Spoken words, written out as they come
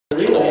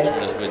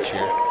switch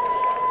here.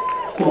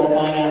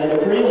 Qualifying out of the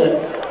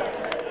prelims.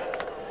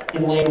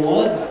 In lane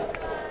 1,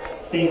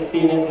 St.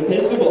 Stephen's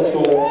Episcopal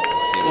School.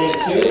 Lane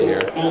 2,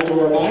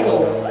 Outdoor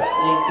Bible.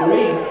 Lane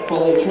 3,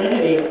 Holy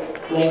Trinity.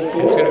 Lane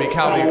 4, it's going to be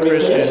Calvary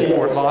Christian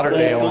Fort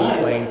Lauderdale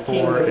in lane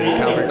 4 and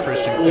Calvary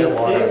Christian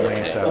Clearwater in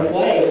lane 7.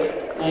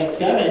 Lane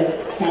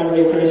 7,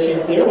 Calvary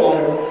Christian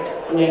Clearwater.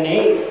 Lane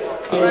 8,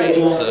 Alright,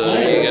 so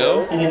there you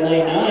go. And in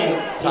lane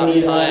 9, top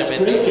time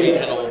in the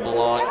regional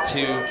belonged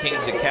to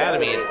Kings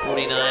Academy at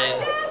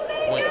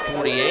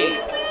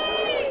 49.48.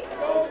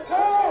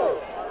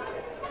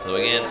 So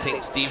again,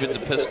 St. Stephen's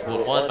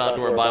Episcopal in 1, Mount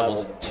Dora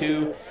Bibles in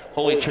 2,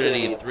 Holy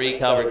Trinity in 3,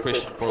 Calvary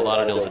Christian Fort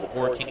Lauderdale's in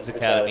 4, Kings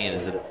Academy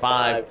is in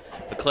 5,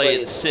 McClay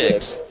in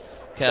 6,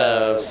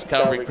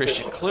 Calvary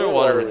Christian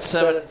Clearwater in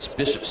 7,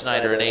 Bishop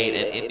Snyder in 8,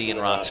 and Indian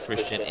Rocks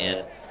Christian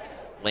in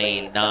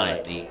lane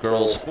 9. The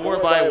girls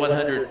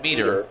 4x100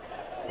 meter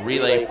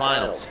relay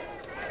finals.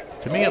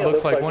 To me, it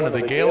looks like one of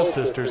the Gale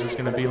sisters is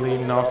going to be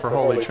leading off for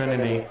Holy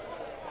Trinity.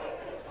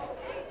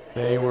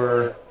 They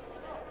were,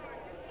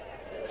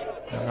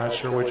 I'm not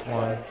sure which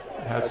one,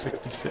 it has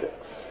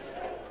 66.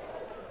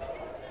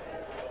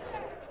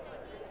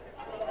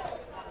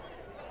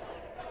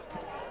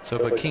 So,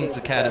 but Kings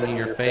Academy,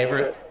 your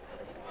favorite?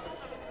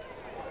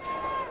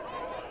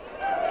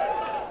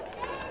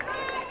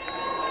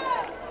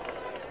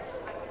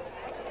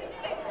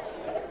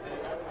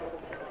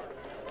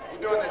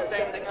 You're doing the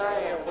same thing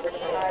I am. Look at the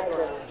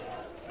timer.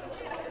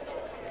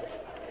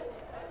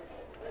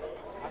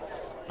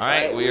 All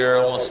right, we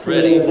are almost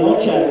ready. Zone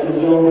check,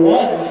 zone 1.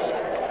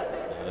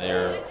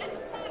 They're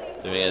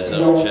doing a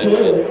zone check.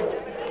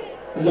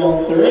 2,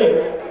 zone 3,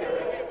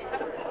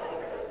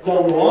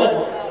 zone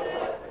 1.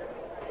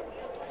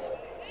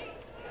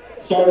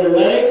 Starter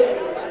ready.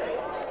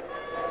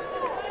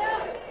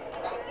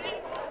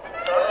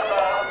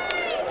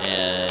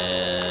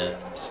 And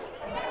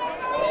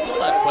still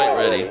not quite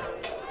ready.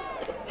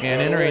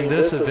 And entering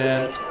this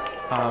event,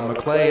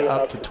 McClay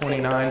up to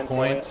 29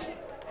 points.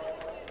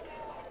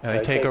 And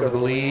they take over the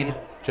lead.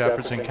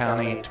 Jefferson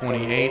County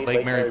 28,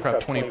 Lake Mary Prep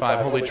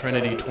 25, Holy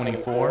Trinity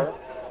 24,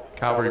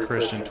 Calvary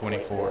Christian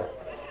 24.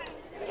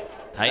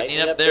 Tightening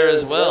up there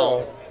as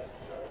well.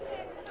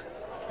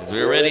 As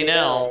we're ready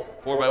now,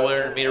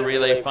 4x100 meter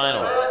relay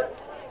final. And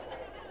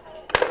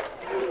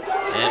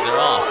they're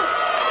off.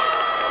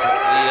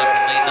 Lead up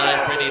in lane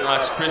 9 for Indian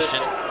Rocks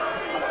Christian.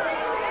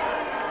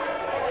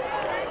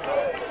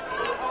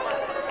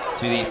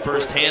 To the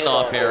first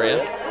handoff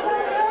area.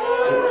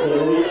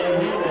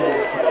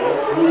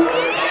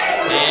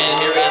 And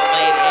here in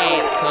lane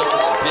 8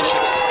 comes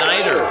Bishop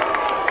Snyder.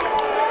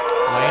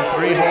 Lane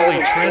 3,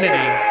 Holy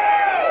Trinity.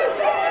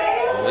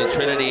 Holy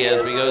Trinity as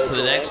we go to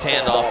the next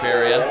handoff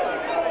area.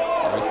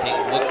 Everything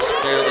looks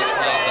fairly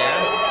clean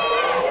there.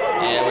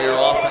 And we are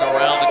off and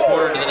around the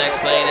corner to the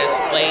next lane. It's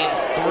lane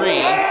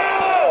 3.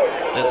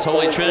 That's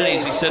Holy Trinity,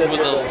 as he said, with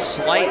a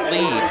slight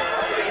lead.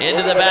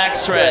 Into the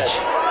backstretch.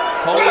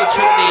 Holy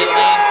Trinity in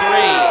lane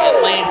 3.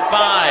 At lane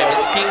 5,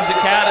 it's Kings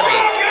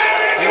Academy.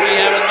 Here we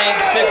have in lane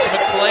 6,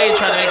 McClay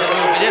trying to make a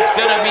move. And it's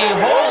going to be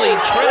Holy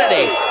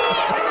Trinity.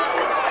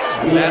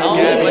 That's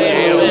Gabby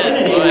Gales.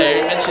 Boy,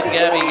 you mentioned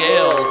Gabby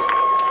Gales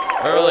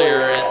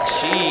earlier, and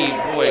she,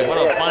 boy, what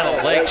a final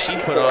leg she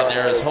put on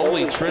there as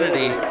Holy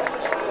Trinity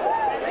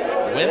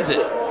wins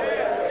it.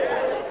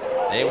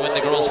 They win the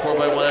girls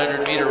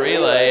 4x100 meter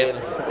relay, and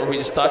what were we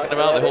just talking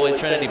about? The Holy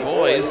Trinity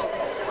boys.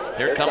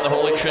 Here come the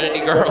Holy Trinity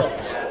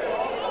girls.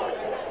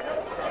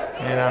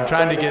 And I'm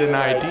trying to get an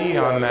ID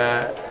on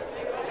that.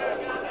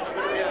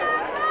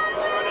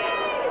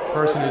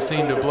 Person who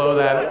seemed to blow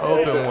that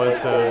open was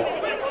the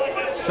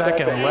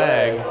second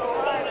leg.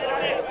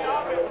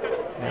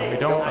 And we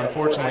don't,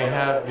 unfortunately,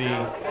 have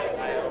the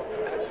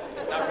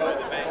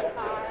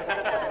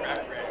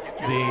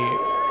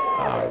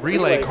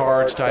relay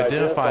cards to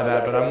identify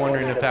that, but I'm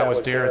wondering if that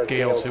was Dareth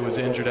Gales, who was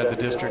injured at the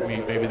district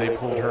meet. Maybe they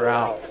pulled her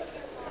out,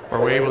 or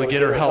were able to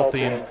get her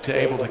healthy and to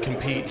able to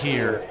compete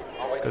here,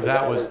 because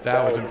that was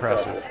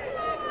impressive.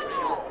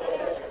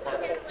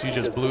 She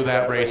just blew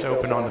that race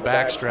open on the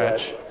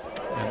backstretch,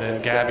 and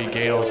then Gabby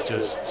Gales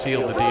just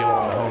sealed the deal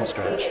on the home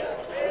stretch.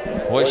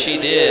 What she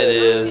did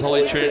is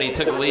Holy Trinity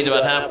took the lead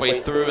about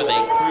halfway through, and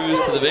they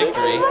cruised to the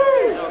victory.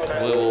 So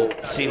we will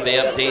see if they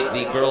update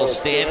the girls'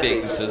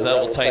 standings, as that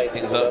will tighten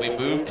things up. We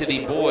move to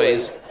the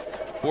boys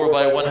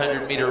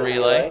 4x100 meter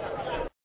relay.